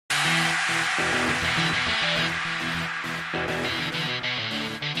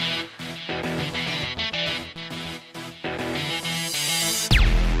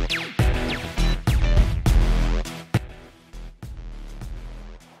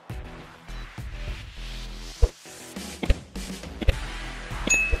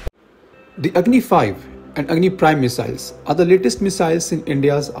The Agni-5 and Agni Prime missiles are the latest missiles in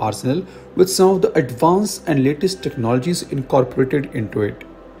India's arsenal with some of the advanced and latest technologies incorporated into it.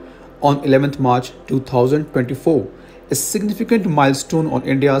 On 11th March 2024, a significant milestone on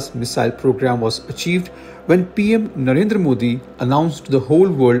India's missile program was achieved when PM Narendra Modi announced to the whole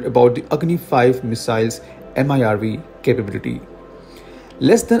world about the Agni-5 missiles MIRV capability.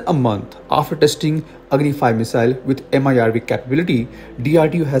 Less than a month after testing Agni-5 missile with MIRV capability,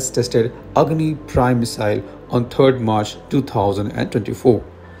 DRDO has tested Agni Prime missile on 3rd March 2024.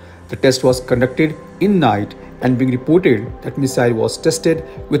 The test was conducted in night and being reported that missile was tested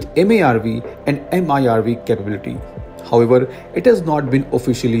with MARV and MIRV capability. However, it has not been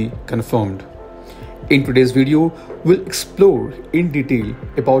officially confirmed. In today's video, we'll explore in detail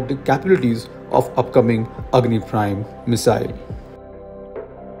about the capabilities of upcoming Agni Prime missile.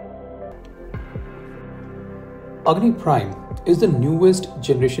 Agni Prime is the newest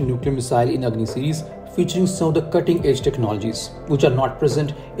generation nuclear missile in Agni series, featuring some of the cutting-edge technologies which are not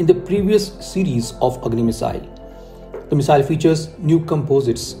present in the previous series of Agni missile. The missile features new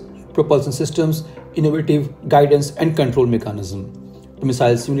composites, propulsion systems, innovative guidance and control mechanism. The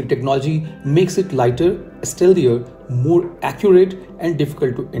missile's unique technology makes it lighter, stealthier, more accurate and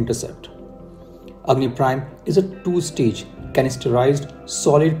difficult to intercept. Agni Prime is a two-stage canisterized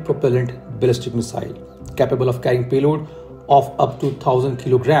solid propellant ballistic missile capable of carrying payload of up to 1000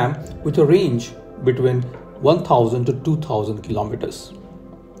 kg with a range between 1000 to 2000 kilometers.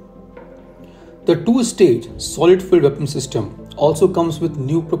 The two-stage solid-filled weapon system also comes with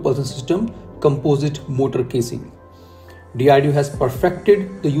new propulsion system, composite motor casing. DRDO has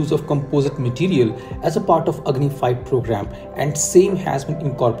perfected the use of composite material as a part of Agni-5 program, and same has been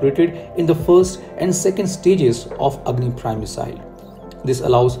incorporated in the first and second stages of Agni Prime missile. This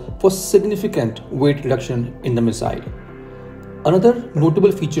allows for significant weight reduction in the missile. Another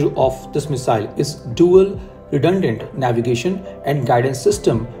notable feature of this missile is dual redundant navigation and guidance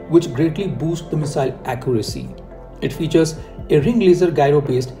system, which greatly boosts the missile accuracy. It features a ring laser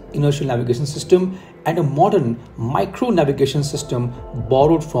gyro-based inertial navigation system and a modern micro navigation system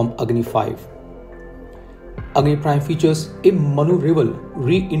borrowed from Agni-5. Agni Prime features a maneuverable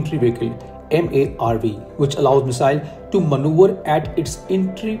re-entry vehicle MARV, which allows missile to maneuver at its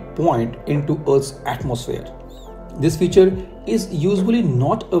entry point into Earth's atmosphere. This feature is usually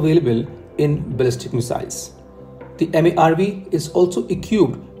not available in ballistic missiles. The MARV is also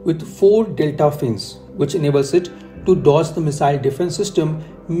equipped with 4 delta fins, which enables it to dodge the missile defense system,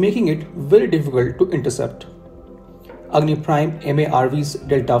 making it very difficult to intercept. Agni Prime MARV's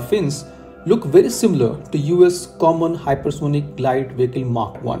delta fins look very similar to US Common Hypersonic Glide Vehicle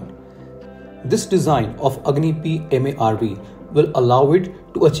Mark 1. This design of Agni-P MARV will allow it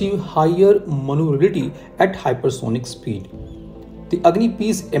to achieve higher maneuverability at hypersonic speed. The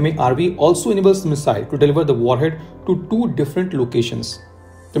Agni-P's MARV also enables the missile to deliver the warhead to 2 different locations.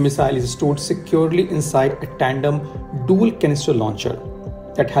 The missile is stored securely inside a tandem dual canister launcher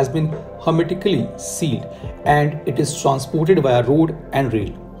that has been hermetically sealed, and it is transported via road and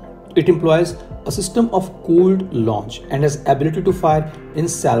rail. It employs a system of cold launch and has ability to fire in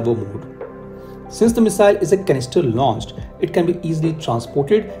salvo mode. Since the missile is a canister launched, it can be easily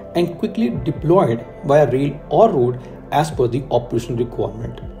transported and quickly deployed via rail or road as per the operational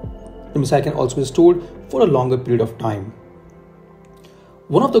requirement. The missile can also be stored for a longer period of time.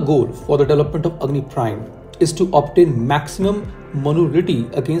 One of the goals for the development of Agni Prime is to obtain maximum maneuverability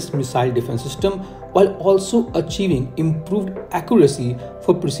against missile defense system while also achieving improved accuracy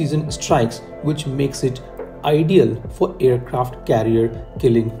for precision strikes, which makes it ideal for aircraft carrier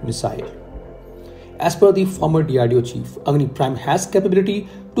killing missile. As per the former DRDO chief, Agni Prime has capability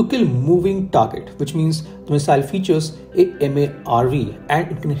to kill moving target, which means the missile features a MARV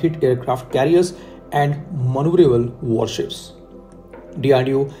and it can hit aircraft carriers and maneuverable warships.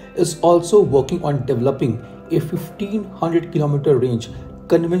 DRDO is also working on developing a 1500 km range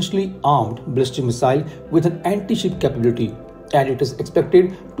conventionally armed ballistic missile with an anti-ship capability, and it is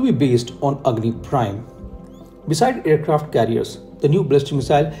expected to be based on Agni Prime. Besides aircraft carriers, the new ballistic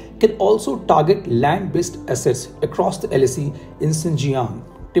missile can also target land-based assets across the LAC in Xinjiang,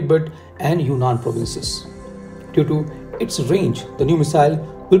 Tibet and Yunnan provinces. Due to its range, the new missile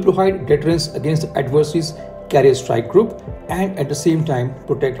will provide deterrence against the adversary's carrier strike group and at the same time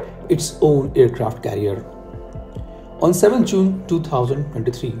protect its own aircraft carrier. On 7 June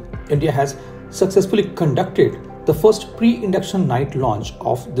 2023, India has successfully conducted the first pre-induction night launch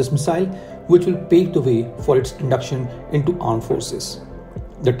of this missile, which will pave the way for its induction into armed forces.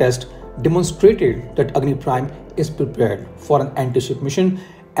 The test demonstrated that Agni Prime is prepared for an anti-ship mission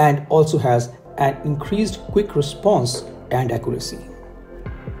and also has an increased quick response and accuracy.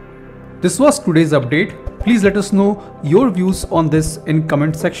 This was today's update. Please let us know your views on this in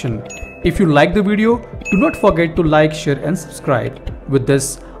comment section. If you like the video, do not forget to like, share and subscribe. With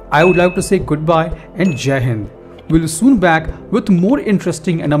this, I would like to say goodbye and Jai Hind. We will soon back with more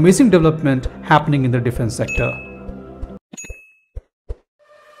interesting and amazing development happening in the defense sector.